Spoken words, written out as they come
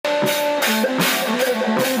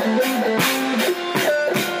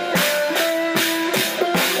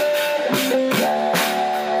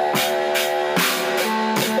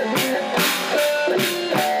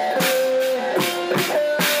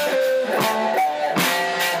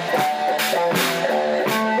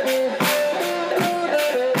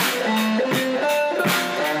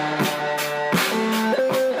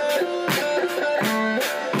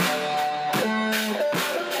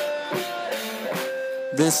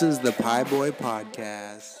this is the Pie Boy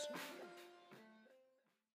Podcast.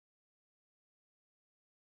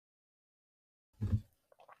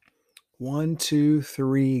 One, two,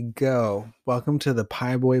 three, go. Welcome to the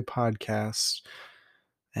Pie Boy Podcast.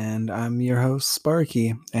 And I'm your host,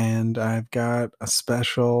 Sparky. And I've got a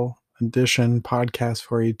special edition podcast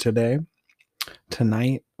for you today.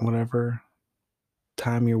 Tonight, whatever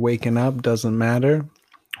time you're waking up, doesn't matter.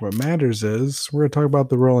 What matters is we're going to talk about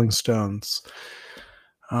the Rolling Stones.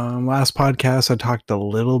 Last podcast, I talked a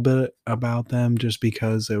little bit about them just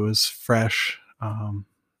because it was fresh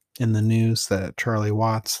in the news that Charlie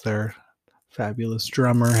Watts, their fabulous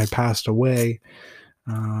drummer, had passed away.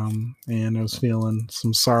 And I was feeling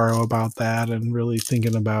some sorrow about that and really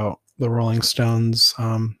thinking about the Rolling Stones,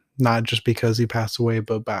 not just because he passed away,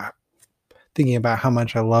 but thinking about how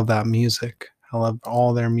much I love that music. I love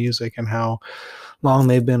all their music and how long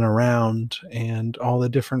they've been around and all the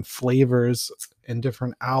different flavors and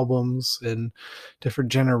different albums and different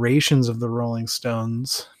generations of the Rolling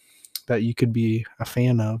Stones that you could be a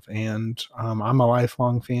fan of. And I'm a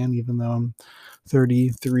lifelong fan, even though I'm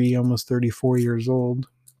 33, almost 34 years old,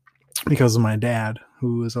 because of my dad,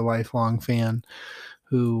 who is a lifelong fan,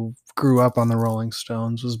 who grew up on the Rolling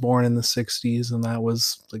Stones, was born in the 60s, and that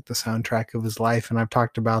was like the soundtrack of his life. And I've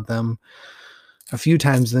talked about them a few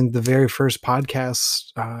times. I think the very first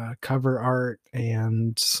podcast cover art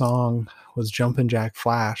and song was Jumpin' Jack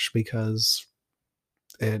Flash, because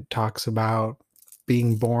it talks about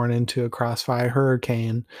being born into a crossfire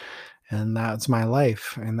hurricane, and that's my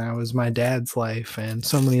life, and that was my dad's life, and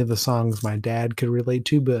so many of the songs my dad could relate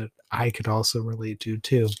to, but I could also relate to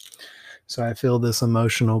too. So I feel this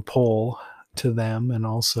emotional pull to them, and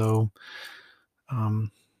also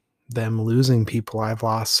them losing people. I've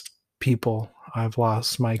lost people. I've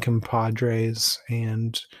lost my compadres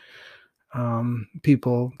and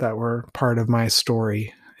people that were part of my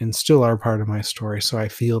story and still are part of my story. So I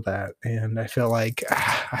feel that. And I feel like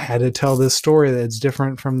I had to tell this story that's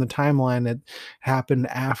different from the timeline. It happened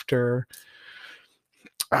after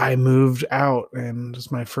I moved out, and it was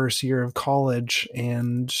my first year of college,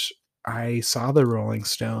 and I saw the Rolling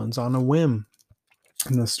Stones on a whim.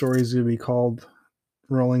 And the story's going to be called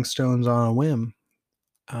Rolling Stones on a Whim.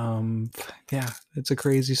 Yeah, it's a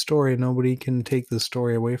crazy story. Nobody can take this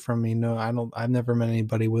story away from me. No, I've never met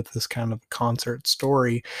anybody with this kind of concert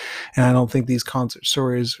story. And I don't think these concert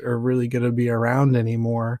stories are really going to be around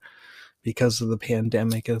anymore because of the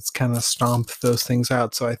pandemic. It's kind of stomped those things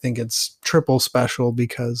out. So I think it's triple special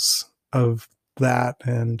because of that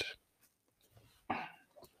and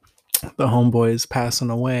the homeboys passing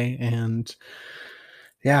away. And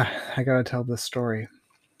yeah, I got to tell this story.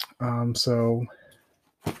 So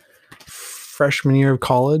freshman year of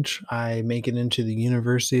college, I make it into the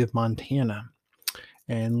University of Montana.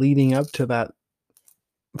 And leading up to that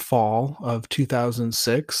fall of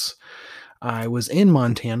 2006, I was in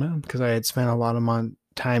Montana because I had spent a lot of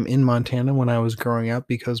time in Montana when I was growing up,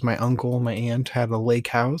 because my uncle and my aunt had a lake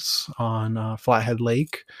house on Flathead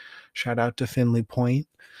Lake. Shout out to Finley Point.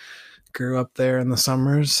 Grew up there in the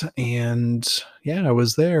summers, and yeah, I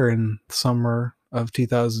was there in summer of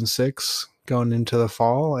 2006 going into the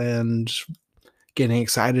fall and getting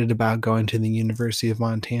excited about going to the University of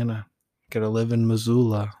Montana. Gonna live in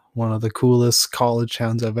Missoula, one of the coolest college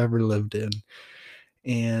towns I've ever lived in.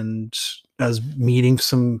 And I was meeting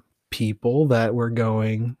some people that were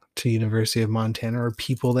going to University of Montana, or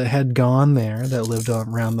people that had gone there that lived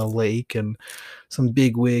around the lake, and some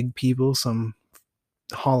big wig people, some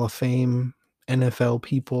Hall of Fame NFL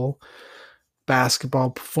people,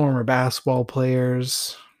 former basketball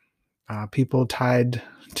players, people tied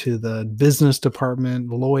to the business department,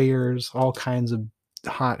 lawyers, all kinds of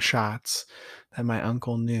hot shots that my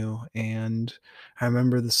uncle knew. And I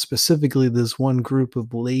remember specifically this one group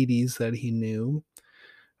of ladies that he knew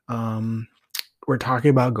were talking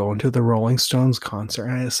about going to the Rolling Stones concert.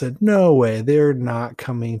 And I said, no way, they're not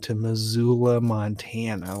coming to Missoula,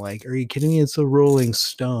 Montana. Like, are you kidding me? It's the Rolling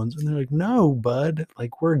Stones. And they're like, no, bud,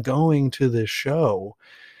 like, we're going to this show.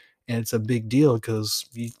 And it's a big deal because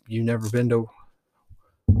you've never been to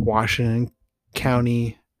Washington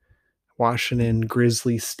County, Washington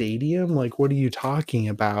Grizzly Stadium. Like, what are you talking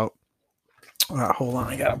about? Hold on,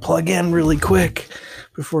 I gotta plug in really quick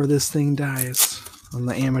before this thing dies. I'm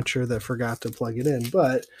the amateur that forgot to plug it in,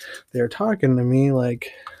 but they're talking to me like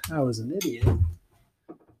I was an idiot.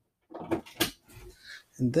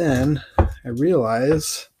 And then I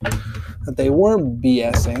realized that they weren't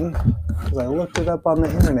BSing, because I looked it up on the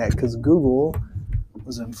internet, because Google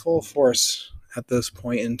was in full force at this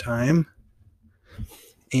point in time.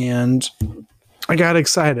 And I got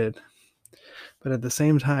excited. But at the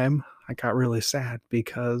same time, I got really sad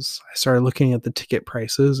because I started looking at the ticket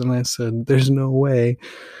prices and I said, there's no way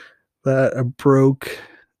that a broke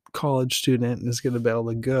college student is going to be able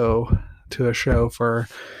to go to a show for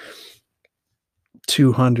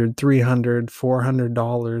 $200, $300,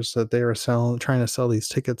 $400 that they were trying to sell these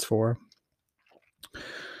tickets for.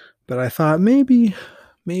 But I thought maybe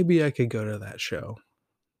I could go to that show.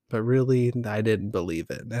 But really, I didn't believe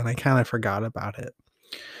it. And I kind of forgot about it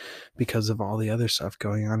because of all the other stuff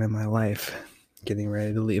going on in my life. Getting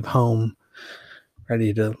ready to leave home,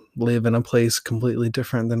 ready to live in a place completely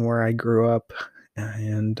different than where I grew up.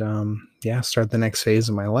 And start the next phase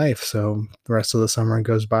of my life. So the rest of the summer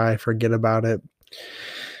goes by, forget about it.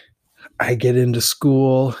 I get into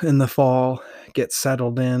school in the fall, get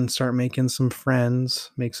settled in, start making some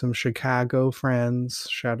friends, make some Chicago friends.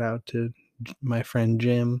 Shout out to my friend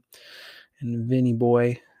Jim and Vinny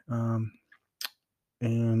Boy,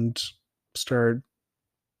 and start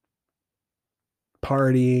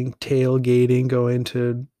partying, tailgating, going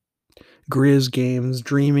to Grizz games,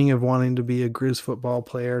 dreaming of wanting to be a Grizz football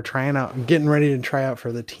player, getting ready to try out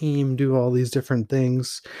for the team, do all these different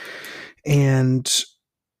things. And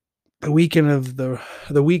the week of the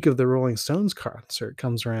Rolling Stones concert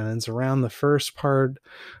comes around, and it's around the first part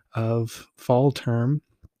of fall term.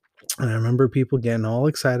 And I remember people getting all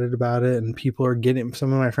excited about it, and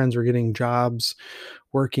some of my friends were getting jobs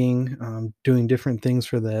working, doing different things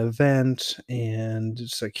for the event and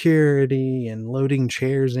security and loading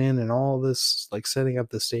chairs in and all this, like setting up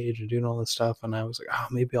the stage and doing all this stuff. And I was like, oh,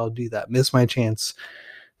 maybe I'll do that. Missed my chance.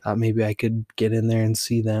 Thought maybe I could get in there and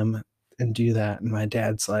see them and do that. And my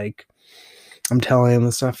dad's like, I'm telling him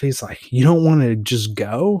the stuff. He's like, you don't want to just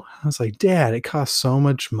go? I was like, Dad, it costs so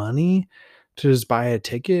much money to just buy a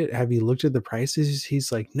ticket. Have you looked at the prices?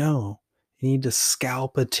 He's like, no, you need to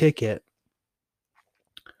scalp a ticket.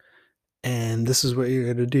 And this is what you're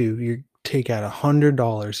going to do. You take out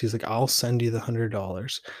 $100. He's like, I'll send you the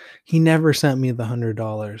 $100. He never sent me the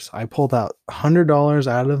 $100. I pulled out $100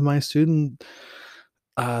 out of my student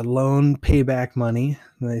loan payback money.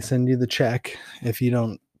 And they send you the check if you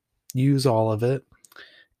don't use all of it.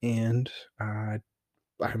 And I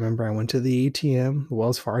remember I went to the ATM,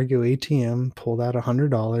 Wells Fargo ATM, pulled out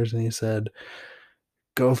 $100, and he said,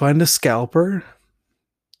 go find a scalper.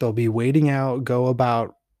 They'll be waiting out. Go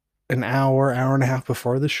about an hour and a half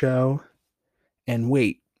before the show and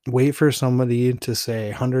wait for somebody to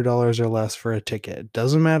say $100 or less for a ticket.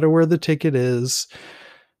 Doesn't matter where the ticket is.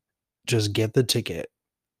 Just get the ticket.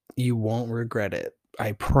 You won't regret it.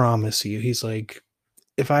 I promise you. He's like,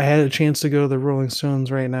 if I had a chance to go to the Rolling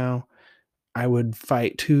Stones right now, I would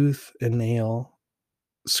fight tooth and nail,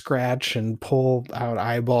 scratch and pull out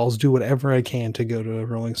eyeballs, do whatever I can to go to a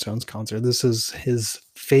Rolling Stones concert. This is his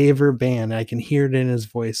favorite band. I can hear it in his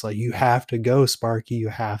voice. Like, you have to go, Sparky. You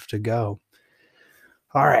have to go.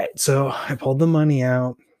 All right. So I pulled the money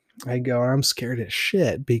out. I go, and I'm scared as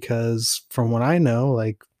shit because from what I know,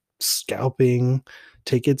 like, scalping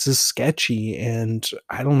tickets is sketchy and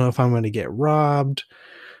I don't know if I'm going to get robbed.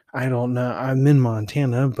 I don't know. I'm in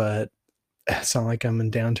Montana, but it's not like I'm in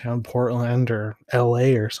downtown Portland or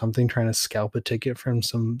LA or something trying to scalp a ticket from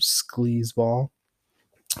some sleazeball.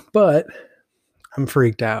 But I'm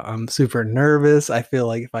freaked out. I'm super nervous. I feel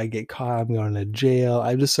like if I get caught, I'm going to jail.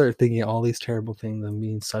 I just started thinking all these terrible things. I'm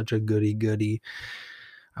being such a goody.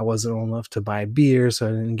 I wasn't old enough to buy beer, so I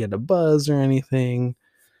didn't get a buzz or anything.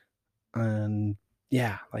 And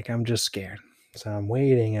yeah, like, I'm just scared. So I'm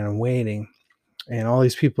waiting. And all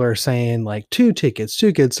these people are saying like two tickets.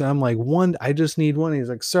 And I'm like, one, I just need one. He's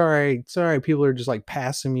like, sorry. People are just like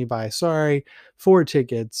passing me by. Sorry, 4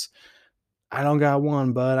 tickets. I don't got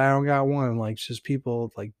one, bud. I don't got one. Like, it's just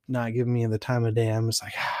people like not giving me the time of day. I'm just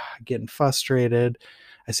like getting frustrated.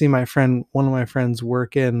 I see one of my friends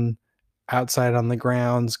working outside on the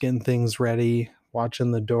grounds, getting things ready,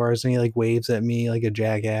 watching the doors, and he like waves at me like a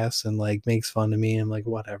jackass and like makes fun of me. I'm like,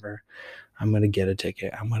 whatever. I'm going to get a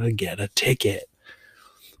ticket.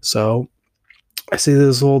 So I see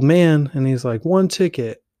this old man and he's like, one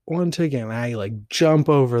ticket. And I like jump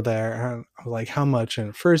over there. And I'm like, how much? And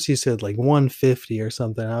at first he said like 150 or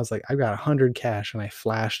something. I was like, I've got 100 cash, and I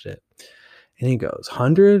flashed it. And he goes,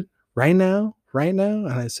 100 right now?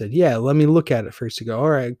 And I said, yeah, let me look at it first. He go, all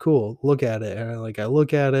right, cool. Look at it. And I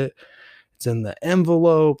look at it. It's in the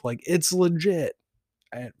envelope. Like, it's legit.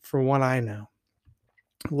 From what I know,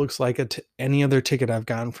 it looks like any other ticket I've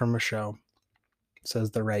gotten from a show. It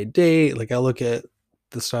says the right date. Like, I look at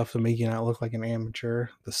the stuff to make you not look like an amateur,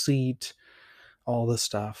 the seat, all this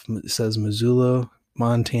stuff. It says Missoula,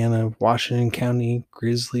 Montana, Washington County,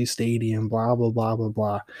 Grizzly Stadium, blah, blah, blah, blah,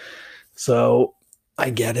 blah. So I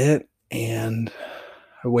get it. And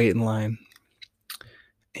I wait in line,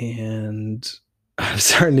 and I'm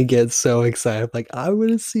starting to get so excited. Like, I'm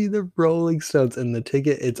gonna see the Rolling Stones, and the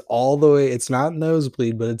ticket, it's all the way, it's not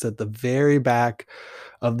nosebleed, but it's at the very back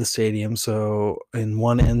of the stadium. So in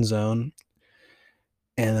one end zone,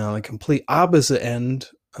 and on the complete opposite end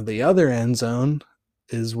of the other end zone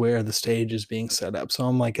is where the stage is being set up. So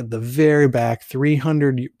I'm like at the very back,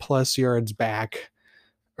 300 plus yards back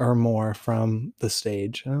or more from the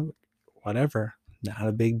stage. Whatever, not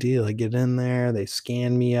a big deal. I get in there, they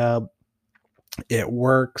scan me up, it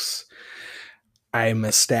works. I'm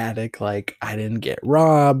ecstatic, like I didn't get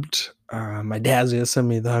robbed. My dad's gonna send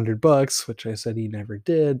me the $100, which I said he never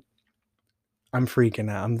did. I'm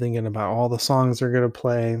freaking out. I'm thinking about all the songs they're gonna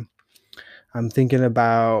play. I'm thinking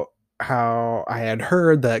about how I had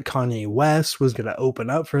heard that Kanye West was going to open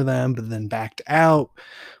up for them, but then backed out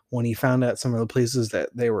when he found out some of the places that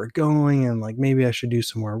they were going. And like, maybe I should do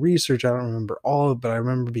some more research. I don't remember all of it, but I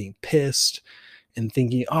remember being pissed and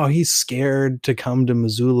thinking, oh, he's scared to come to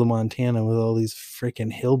Missoula, Montana with all these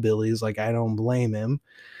freaking hillbillies. Like, I don't blame him.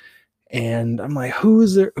 And I'm like,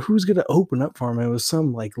 who's gonna open up for him? It was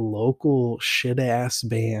some like local shit ass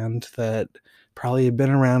band that probably had been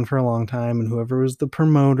around for a long time, and whoever was the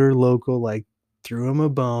promoter local like threw him a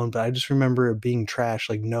bone. But I just remember it being trash,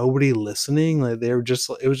 like nobody listening. Like they were just,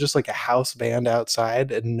 it was just like a house band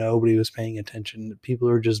outside, and nobody was paying attention. People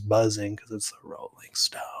were just buzzing because it's the Rolling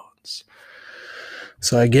Stones.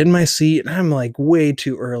 So I get in my seat, and I'm like way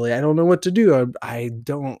too early. I don't know what to do. I'm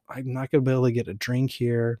not gonna be able to get a drink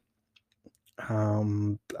here.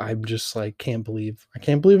 I'm just like, I can't believe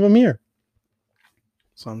I'm here.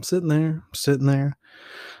 So I'm sitting there. I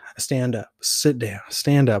stand up, sit down,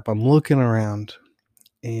 stand up. I'm looking around,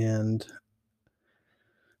 and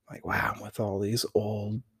like, wow, I'm with all these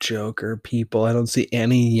old Joker people. I don't see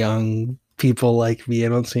any young people like me. I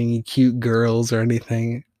don't see any cute girls or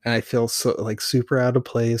anything. And I feel so like super out of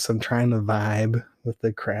place. I'm trying to vibe with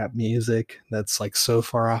the crap music that's like so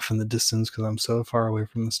far off in the distance because I'm so far away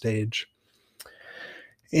from the stage.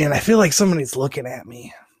 And I feel like somebody's looking at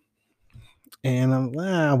me. And I'm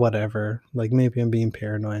whatever. Like maybe I'm being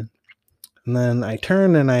paranoid. And then I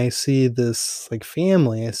turn and I see this like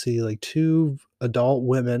family. I see like two adult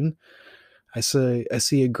women. I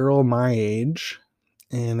see a girl my age,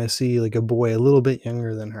 and I see like a boy a little bit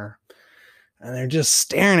younger than her. And they're just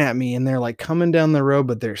staring at me, and they're like coming down the road,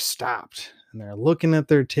 but they're stopped. And they're looking at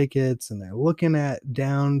their tickets, and they're looking at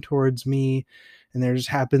down towards me. And there just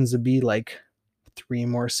happens to be like 3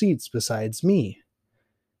 more seats besides me,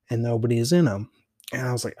 and nobody's in them. And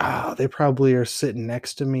I was like, oh, they probably are sitting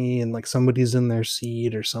next to me, and like somebody's in their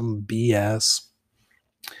seat or some BS.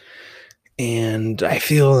 And I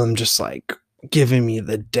feel them just like giving me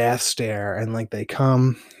the death stare. And like they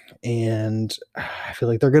come, and I feel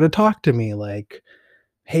like they're going to talk to me like,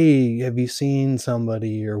 hey, have you seen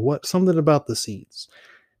somebody or what? Something about the seats.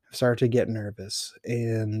 I start to get nervous,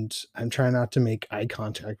 and I'm trying not to make eye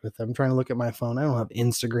contact with them. I'm trying to look at my phone. I don't have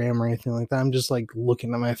Instagram or anything like that. I'm just like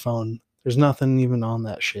looking at my phone. There's nothing even on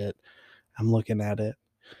that shit. I'm looking at it.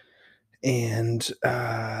 And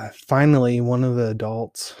finally, one of the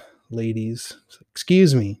adults, ladies,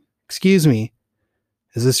 excuse me,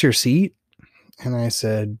 is this your seat? And I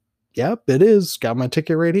said, yep, it is. Got my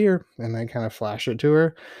ticket right here. And I kind of flash it to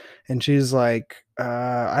her. And she's like,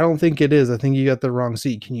 I don't think it is. I think you got the wrong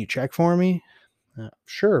seat. Can you check for me?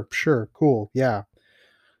 Sure, cool, yeah.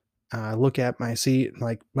 I look at my seat,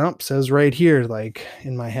 like, nope, says right here, like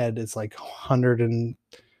in my head, it's like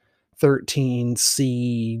 113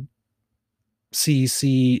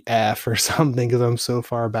 CCF or something because I'm so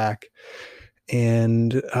far back.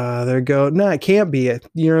 And they go, no, it can't be.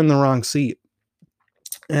 You're in the wrong seat.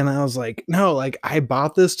 And I was like, no, like I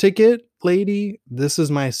bought this ticket, lady. This is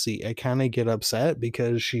my seat. I kind of get upset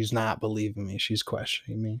because she's not believing me. She's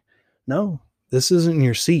questioning me. No, this isn't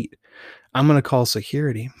your seat. I'm going to call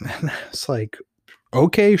security. And it's like,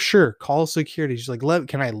 okay, sure. Call security. She's like,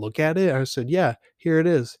 can I look at it? I said, yeah, here it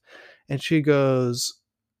is. And she goes,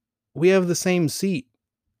 we have the same seat.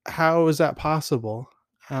 How is that possible?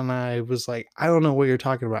 And I was like, I don't know what you're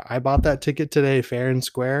talking about. I bought that ticket today, fair and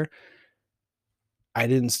square. I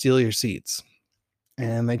didn't steal your seats.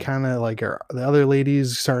 And they kind of like are the other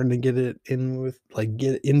ladies starting to get into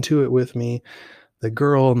it with me. The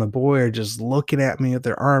girl and the boy are just looking at me with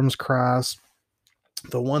their arms crossed.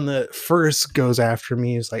 The one that first goes after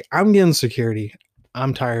me is like, I'm getting security.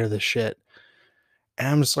 I'm tired of this shit. And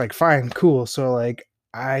I'm just like, fine, cool. So like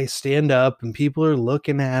I stand up and people are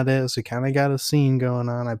looking at it. So kind of got a scene going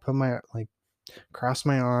on. I put my like cross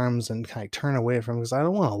my arms and kind of turn away from because I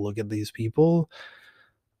don't want to look at these people.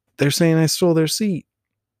 They're saying I stole their seat.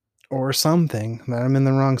 or something that I'm in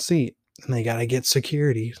the wrong seat. And they got to get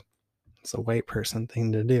security. It's a white person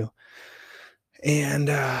thing to do. And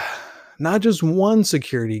not just one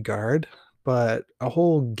security guard, but a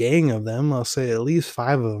whole gang of them. I'll say at least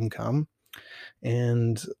 5 of them come.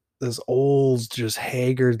 And this old, just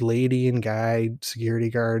haggard lady and guy, security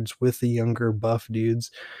guards with the younger buff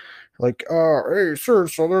dudes, like, hey, sir,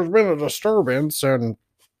 so there's been a disturbance, and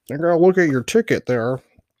I gotta look at your ticket there.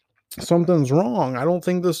 Something's wrong. I don't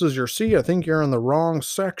think this is your seat. I think you're in the wrong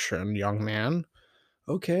section, young man.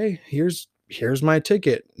 Okay, here's my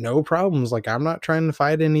ticket. No problems. Like, I'm not trying to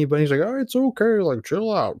fight anybody. He's like, oh, it's okay. Like,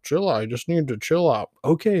 chill out, chill out. I just need to chill out.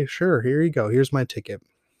 Okay, sure. Here you go. Here's my ticket.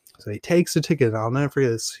 So he takes the ticket. I'll never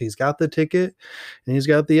forget this. He's got the ticket and he's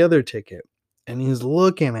got the other ticket. And he's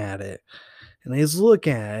looking at it. And he's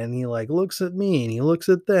looking at it. And he like looks at me and he looks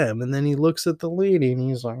at them. And then he looks at the lady and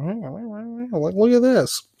he's like, look at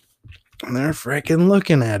this. And they're freaking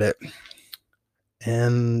looking at it.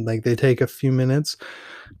 And like they take a few minutes,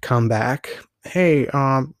 come back. Hey, so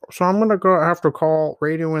I'm gonna go have to call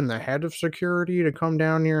radio in the head of security to come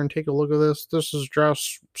down here and take a look at this. This is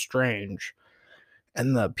just strange.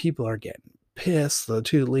 And the people are getting pissed, the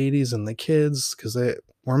 2 ladies and the kids, because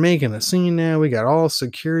we're making a scene now. We got all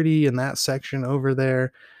security in that section over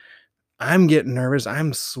there. I'm getting nervous.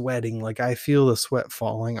 I'm sweating. Like, I feel the sweat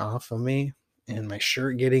falling off of me and my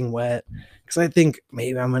shirt getting wet because I think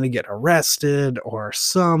maybe I'm going to get arrested or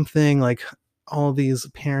something. Like, all these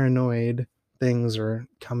paranoid things are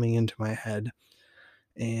coming into my head.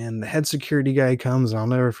 And the head security guy comes, and I'll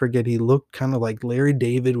never forget, he looked kind of like Larry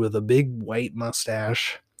David with a big white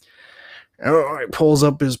mustache. Oh, he pulls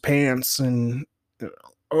up his pants and,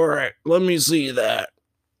 all right, let me see that.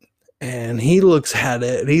 And he looks at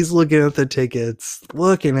it. He's looking at the tickets,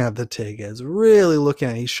 really looking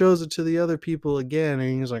at it. He shows it to the other people again,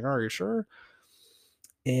 and he's like, are you sure?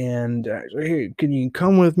 And hey, can you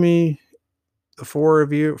come with me? The 4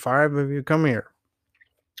 of you, 5 of you, come here.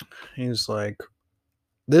 He's like,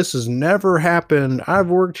 this has never happened. I've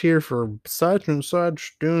worked here for such and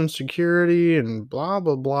such, doing security and blah,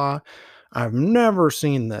 blah, blah. I've never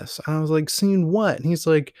seen this. I was like, seen what? And he's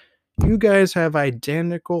like, you guys have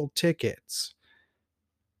identical tickets.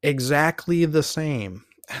 Exactly the same.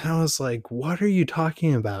 And I was like, what are you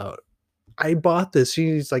talking about? I bought this.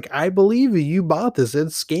 He's like, I believe you. You bought this.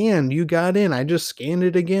 It's scanned. You got in. I just scanned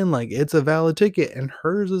it again. Like, it's a valid ticket. And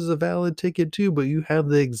hers is a valid ticket too, but you have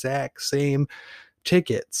the exact same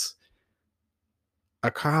tickets. A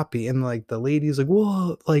copy. And like the lady's like,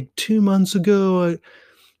 well, like 2 months ago,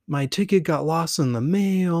 my ticket got lost in the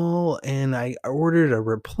mail and I ordered a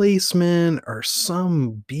replacement or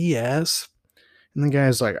some BS. And the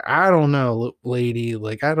guy's like, I don't know, lady.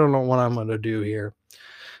 Like, I don't know what I'm going to do here.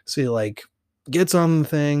 So he like gets on the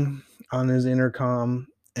thing on his intercom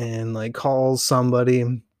and like calls somebody,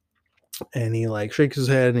 and he like shakes his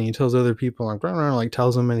head and he tells other people, like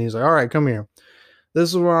tells them, and he's like, all right, come here. This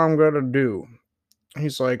is what I'm going to do.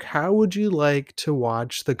 He's like, how would you like to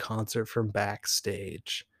watch the concert from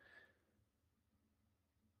backstage?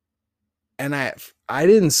 And I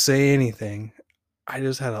didn't say anything. I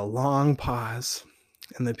just had a long pause,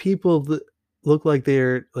 and the people that looked like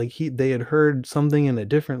they had heard something in a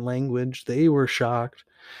different language. They were shocked.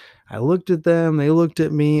 I looked at them, they looked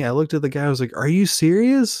at me. I looked at the guy. I was like, "Are you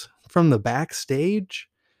serious? From the backstage?"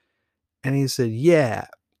 And he said, "Yeah.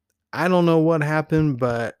 I don't know what happened,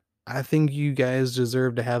 but I think you guys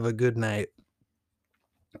deserve to have a good night."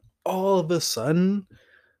 All of a sudden,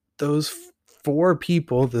 those 4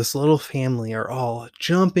 people, this little family, are all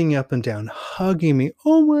jumping up and down, hugging me.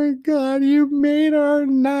 Oh my God, you made our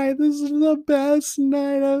night. This is the best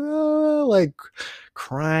night of like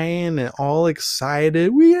crying and all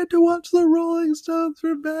excited. We had to watch the Rolling Stones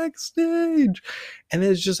from backstage. And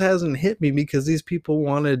it just hasn't hit me because these people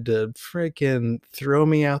wanted to freaking throw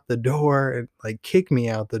me out the door and like kick me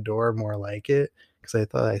out the door, more like it, because I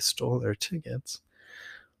thought I stole their tickets.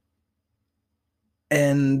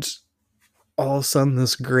 And all of a sudden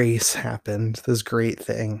this grace happened, this great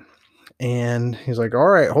thing. And he's like, all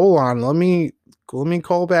right, hold on, let me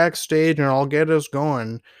call backstage and I'll get us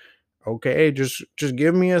going. Okay, just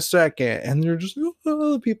give me a second. And they're just,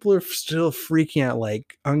 oh, people are still freaking out,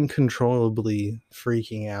 like uncontrollably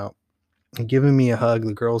freaking out and giving me a hug.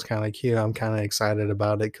 The girl's kind of cute. I'm kind of excited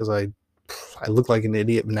about it because I look like an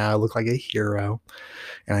idiot, but now I look like a hero,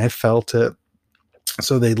 and I felt it.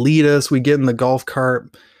 So they lead us, we get in the golf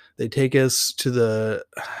cart, they take us to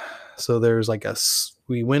so there's like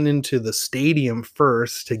we went into the stadium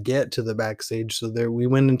first to get to the backstage. So there we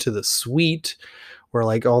went into the suite where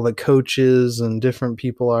like all the coaches and different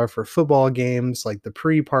people are for football games, like the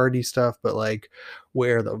pre-party stuff, but like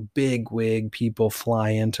where the big wig people fly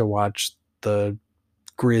in to watch the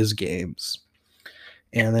Grizz games.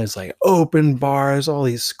 And there's like open bars, all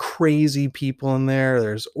these crazy people in there.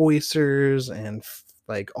 There's oysters and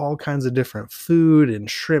like all kinds of different food and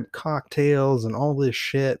shrimp cocktails and all this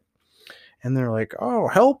shit. And they're like, "Oh,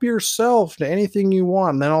 help yourself to anything you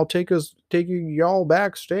want, and then I'll take you y'all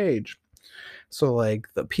backstage." So like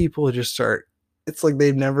the people just start, it's like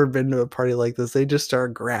they've never been to a party like this. They just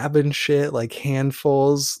start grabbing shit like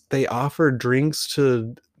handfuls. They offer drinks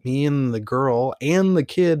to me and the girl and the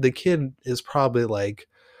kid. The kid is probably like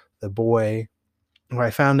the boy who I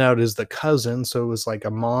found out is the cousin. So it was like a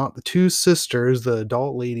mom, two sisters, the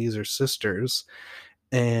adult ladies are sisters,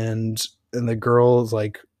 and the girl is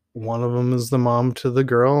like, one of them is the mom to the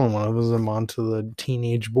girl and one of them is the mom to the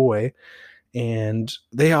teenage boy. And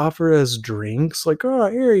they offered us drinks like,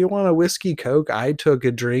 "Oh, here, you want a whiskey coke?" I took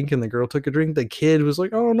a drink and the girl took a drink. The kid was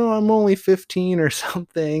like, "Oh no, I'm only 15 or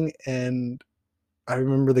something." And I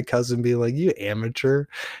remember the cousin being like, "You amateur,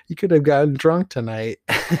 you could have gotten drunk tonight."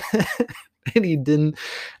 And he didn't.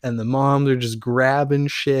 And the moms are just grabbing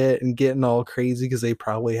shit and getting all crazy because they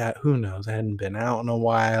probably had, who knows, hadn't been out in a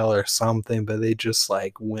while or something, but they just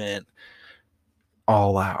like went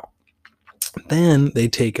all out. Then they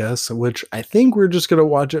take us, which I think we're just gonna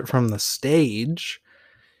watch it from the stage,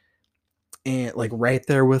 and like right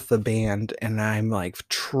there with the band, and I'm like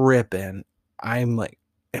tripping. I'm like,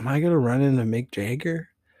 am I gonna run into Mick Jagger?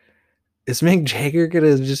 Is Mick Jagger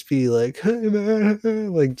gonna just be like, "Hey man,"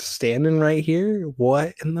 like standing right here?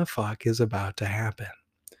 What in the fuck is about to happen?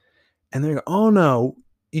 And they're like, "Oh no,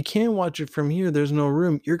 you can't watch it from here. There's no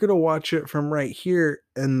room. You're gonna watch it from right here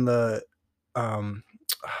in the um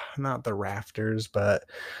not the rafters, but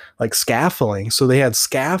like scaffolding." So they had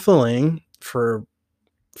scaffolding for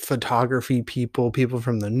photography people, people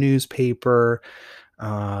from the newspaper,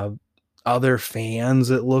 uh, other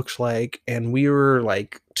fans, it looks like. And we were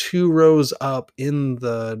like 2 rows up in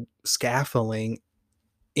the scaffolding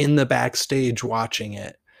in the backstage watching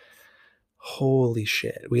it. Holy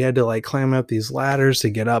shit. We had to like climb up these ladders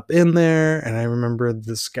to get up in there. And I remember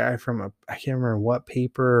this guy from I can't remember what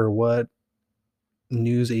paper or what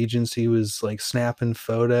news agency was like snapping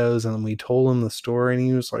photos, and we told him the story and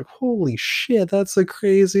he was like, "Holy shit, that's the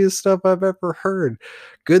craziest stuff I've ever heard.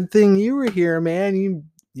 Good thing you were here, man.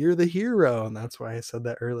 You're the hero." And that's why I said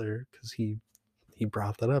that earlier, because he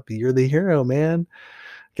brought that up. "You're the hero, man.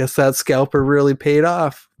 Guess that scalper really paid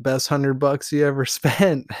off. Best $100 you ever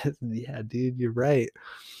spent." Yeah, dude, you're right.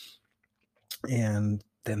 And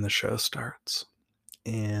then the show starts,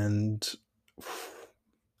 and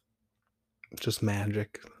just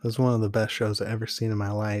magic. It was one of the best shows I've ever seen in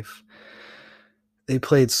my life. They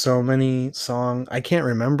played so many songs. I can't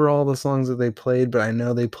remember all the songs that they played, but I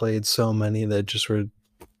know they played so many that just were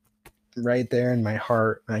right there in my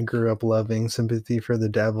heart. I grew up loving "Sympathy for the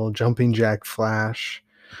Devil," "Jumping Jack Flash."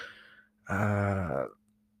 Uh,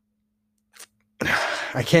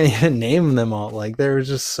 I can't even name them all. Like there was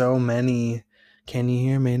just so many. "Can You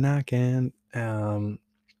Hear Me Knocking?"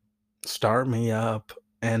 "Start Me Up."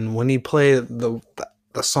 And when he played the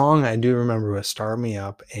song, I do remember was "Start Me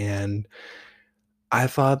Up," and I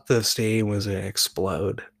thought the stadium was gonna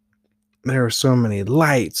explode. There were so many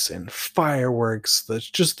lights and fireworks.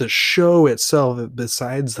 Just the show itself,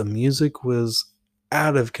 besides the music, was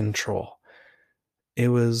out of control. It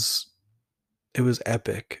was it was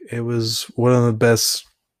epic. It was one of the best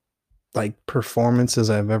like performances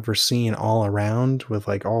I've ever seen all around, with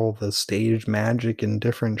like all the stage magic and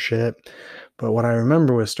different shit. But what I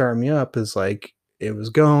remember with "Start Me Up" is like it was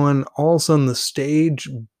going, all of a sudden the stage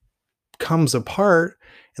comes apart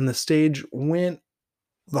and the stage went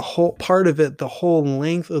the whole part of it, the whole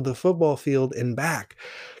length of the football field and back,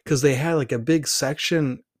 because they had like a big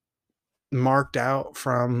section marked out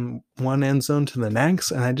from one end zone to the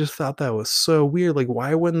next. And I just thought that was so weird. Like,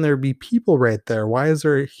 why wouldn't there be people right there? Why is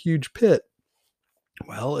there a huge pit?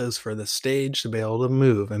 Well, it was for the stage to be able to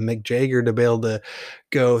move and Mick Jagger to be able to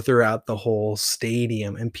go throughout the whole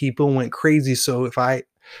stadium, and people went crazy. So if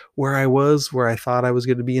where I was, where I thought I was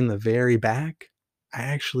going to be in the very back, I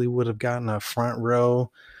actually would have gotten a front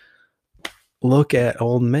row look at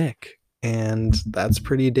old Mick, and that's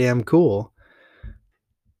pretty damn cool.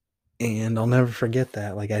 And I'll never forget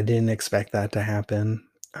that. Like, I didn't expect that to happen.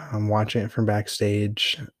 I'm watching it from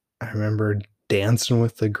backstage. I remember dancing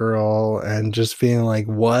with the girl and just being like,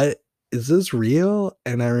 "What is this real?"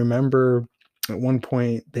 And I remember at one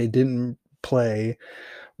point they didn't play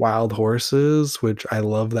Wild Horses, which I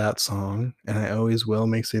love that song, and I always will.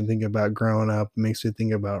 Makes me think about growing up, makes me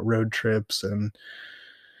think about road trips and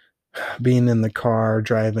being in the car,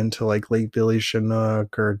 driving to like Lake Billy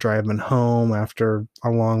Chinook or driving home after a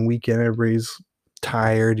long weekend. Everybody's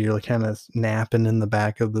tired. You're like kind of napping in the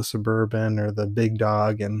back of the Suburban or the Big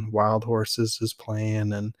Dog, and Wild Horses is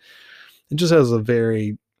playing. And it just has a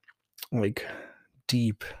very like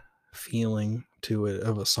deep feeling to it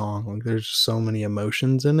of a song. Like there's just so many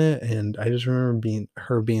emotions in it, and I just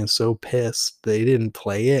remember being so pissed they didn't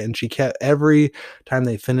play it, and she kept every time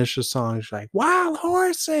they finished the song she's like wild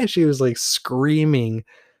horses, she was like screaming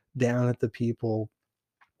down at the people,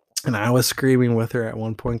 and I was screaming with her at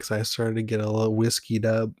one point because I started to get a little whiskeyed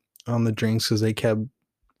up on the drinks because they kept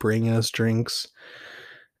bringing us drinks,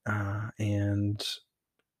 and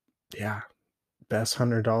yeah, best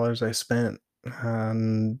 $100 I spent.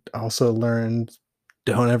 And also learned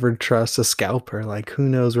don't ever trust a scalper. Like, who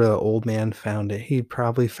knows where the old man found it? He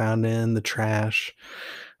probably found it in the trash,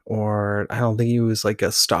 or I don't think he was like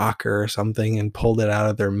a stalker or something and pulled it out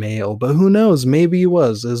of their mail. But who knows? Maybe he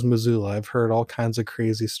was. Is Missoula. I've heard all kinds of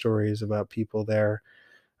crazy stories about people there.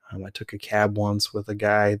 I took a cab once with a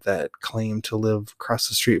guy that claimed to live across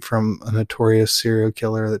the street from a notorious serial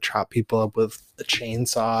killer that chopped people up with a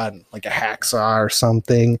chainsaw and like a hacksaw or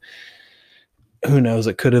something. Who knows?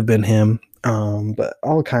 It could have been him. But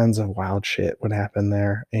all kinds of wild shit would happen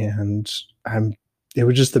there. And it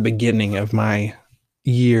was just the beginning of my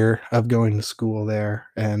year of going to school there,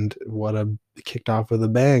 and what a kicked off with a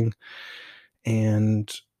bang.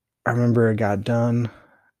 And I remember it got done,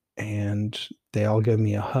 and they all gave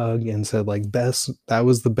me a hug and said like, that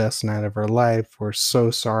was the best night of our life. We're so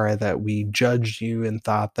sorry that we judged you and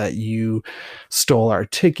thought that you stole our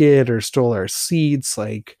ticket or stole our seats.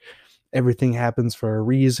 Like, everything happens for a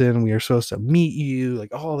reason. We are supposed to meet you.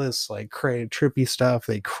 Like, all this like crazy trippy stuff.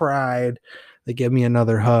 They cried. They gave me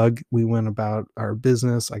another hug. We went about our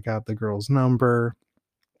business. I got the girl's number.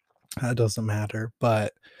 That doesn't matter.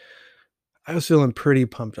 But I was feeling pretty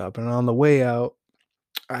pumped up. And on the way out,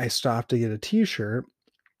 I stopped to get a t-shirt,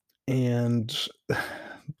 and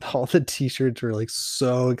all the t-shirts were like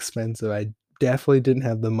so expensive. I definitely didn't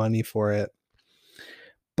have the money for it.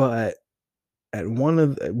 But at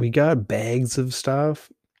we got bags of stuff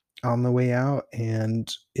on the way out, and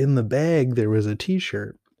in the bag there was a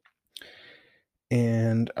t-shirt.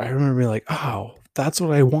 And I remember being like, oh, that's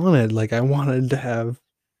what I wanted. Like, I wanted to have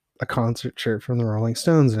a concert shirt from the Rolling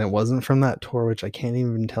Stones, and it wasn't from that tour, which I can't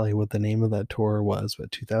even tell you what the name of that tour was,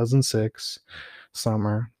 but 2006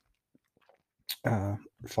 summer,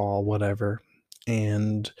 fall, whatever.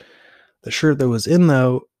 And the shirt that was in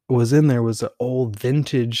there was an old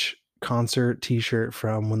vintage concert t-shirt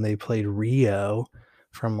from when they played Rio,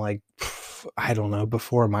 from like, I don't know,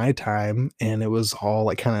 before my time. And it was all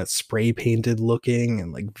like kind of spray painted looking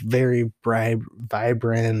and like very bright,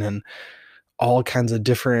 vibrant, and all kinds of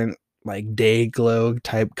different like day glow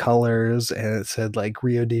type colors. And it said like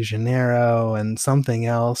Rio de Janeiro and something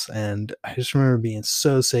else. And I just remember being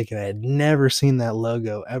so sick, and I had never seen that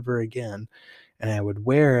logo ever again. And I would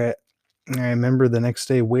wear it. And I remember the next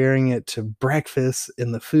day wearing it to breakfast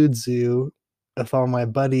in the food zoo with all my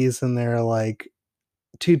buddies, and they're like,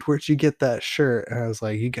 dude, where'd you get that shirt? And I was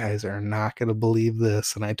like, you guys are not going to believe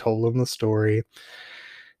this. And I told them the story.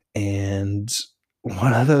 And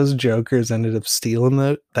one of those jokers ended up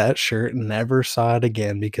stealing that shirt and never saw it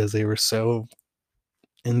again because they were so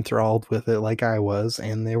enthralled with it like I was.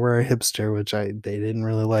 And they were a hipster, which they didn't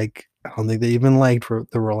really like. I don't think they even liked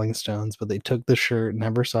the Rolling Stones, but they took the shirt,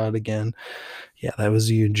 never saw it again. Yeah, that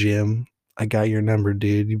was you, Jim. I got your number,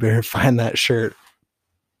 dude. You better find that shirt.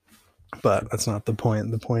 But that's not the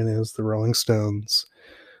point. The point is the Rolling Stones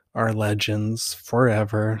are legends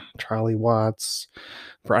forever. Charlie Watts,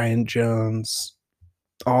 Brian Jones,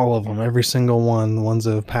 all of them, every single one, the ones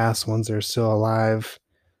that have passed, ones that are still alive.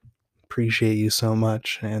 Appreciate you so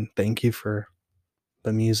much, and thank you for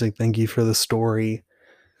the music. Thank you for the story.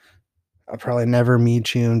 I'll probably never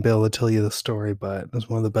meet you and be able to tell you the story, but it was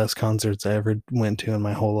one of the best concerts I ever went to in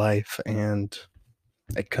my whole life, and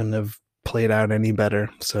I couldn't have played out any better.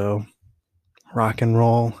 So, rock and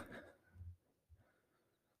roll.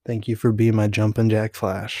 Thank you for being my Jumpin' Jack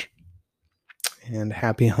Flash. And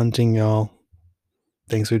happy hunting, y'all.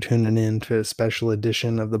 Thanks for tuning in to a special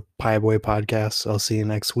edition of the Pie Boy Podcast. I'll see you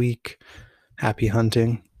next week. Happy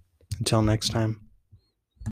hunting. Until next time.